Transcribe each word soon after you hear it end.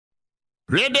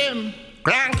Rhythm,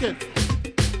 crank it.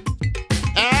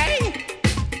 Hey?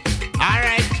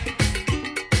 Alright.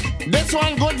 This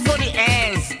one good for the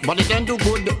ears, but it ain't too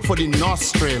good for the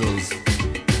nostrils.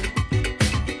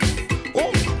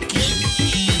 Okay.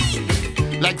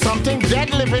 Like something dead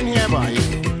living here, boy.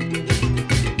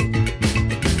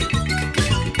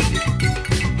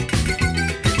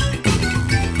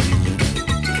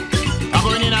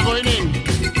 I'm going in.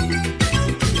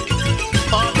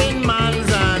 Up in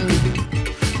Manzan,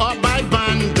 up by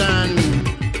Bantan,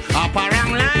 up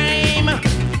Parang Lime,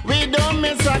 we don't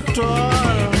miss at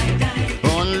all.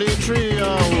 Only 3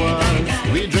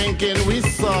 hours, we drinking, we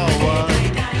sour.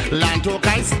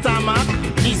 Lantokai stomach,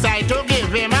 decide to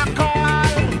give him a call.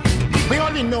 We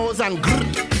only nose and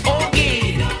grrrt,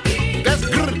 okay, let's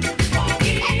grrrt.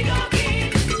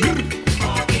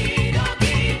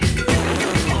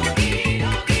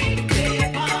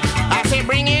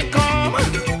 Bring it come,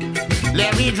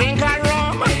 let me drink a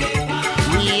rum.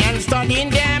 We ain't studying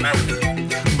them.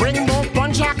 Bring more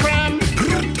punch a creme.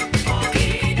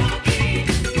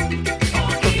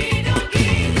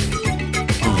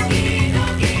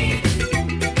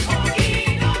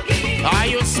 Are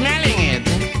you smelling it?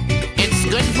 It's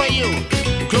good for you.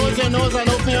 Close your nose and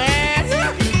open your eyes.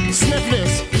 Sniff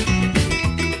this.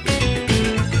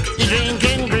 You're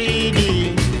drinking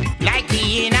greedy, like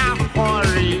he in a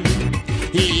hurry.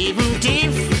 He even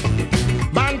thief,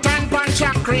 Bantan punch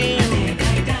a cream.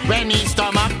 When his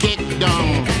stomach kick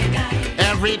down,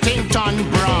 everything turn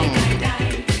brown.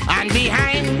 And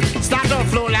behind, start to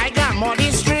flow like a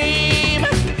muddy stream.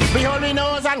 We hold we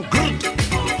nose and grrrt.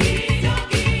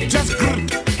 Just grrrt.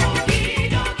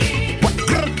 What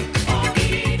grrrt?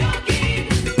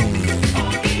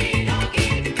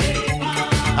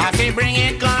 I say bring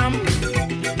it come,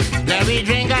 let me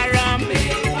drink a rum.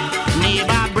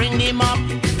 Neighbor bring them up,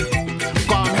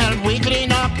 come help we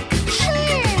clean up.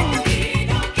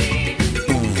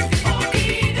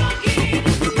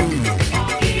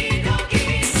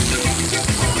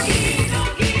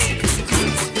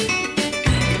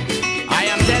 I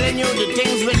am telling you the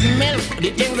things with milk, the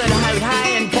things that have high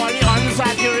and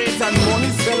polyunsaturated and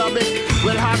monosyllabic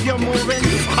will have you moving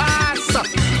fast.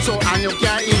 So, and you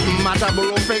can't even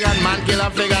matabolo fig and man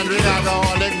killer fig and drink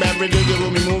alcoholic beverages, you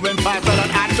will be moving faster than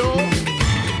Atto.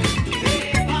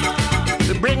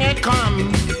 Bring it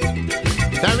come,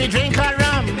 then we drink a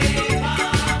rum.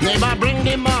 Neighbor bring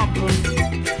them up,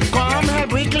 come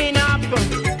help we clean up.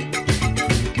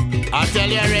 I tell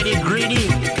you already, greedy,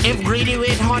 if greedy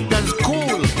wait hot does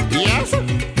cool, yes?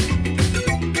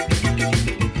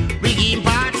 We give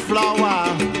parched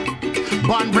flour,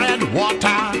 bun bread,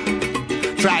 water,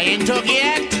 trying to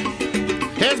get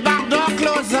his back door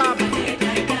close up.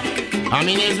 I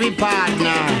mean, is we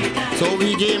partner, so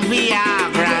we give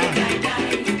Viagra.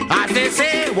 As they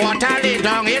say, water lay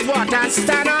down, is water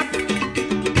stand up.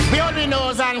 We only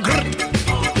nose and grrrt.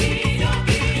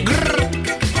 Grrrt.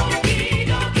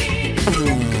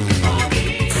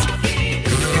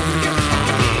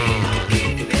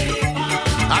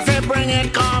 I say bring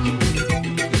it come,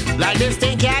 like this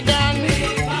thing get done.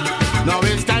 Now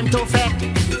it's time to fet.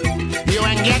 You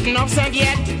ain't getting upset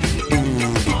yet.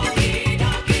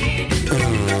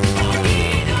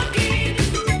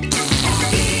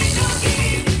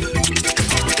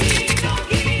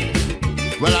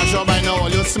 Well, I'm sure by now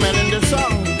you're smelling the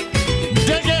song.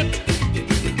 Dig it!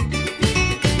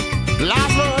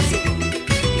 Last verse.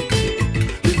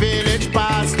 The village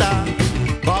pastor,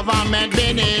 government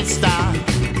minister,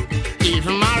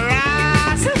 even my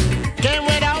ass came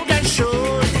without a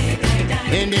shoes.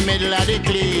 In the middle of the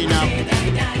cleanup,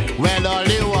 well, all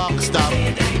the work stop.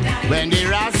 When the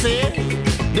ras say,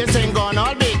 this ain't gone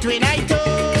all between our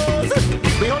toes.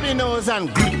 We hold the nose and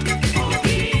grrrt.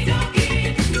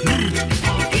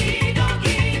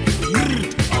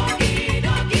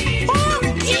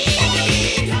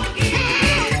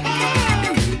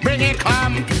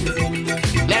 Come,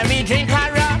 let me drink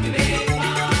a rum.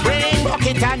 Bring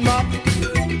bucket and mop.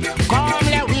 Come,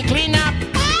 let we clean up.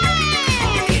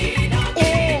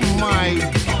 Oh my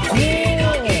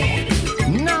God!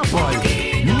 Nah, boy,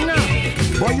 nah,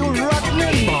 boy, you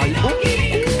rotten, boy.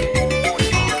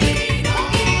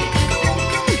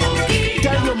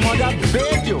 Tell your mother,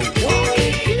 beg you.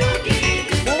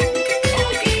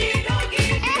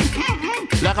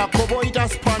 Like a cowboy eat a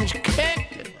sponge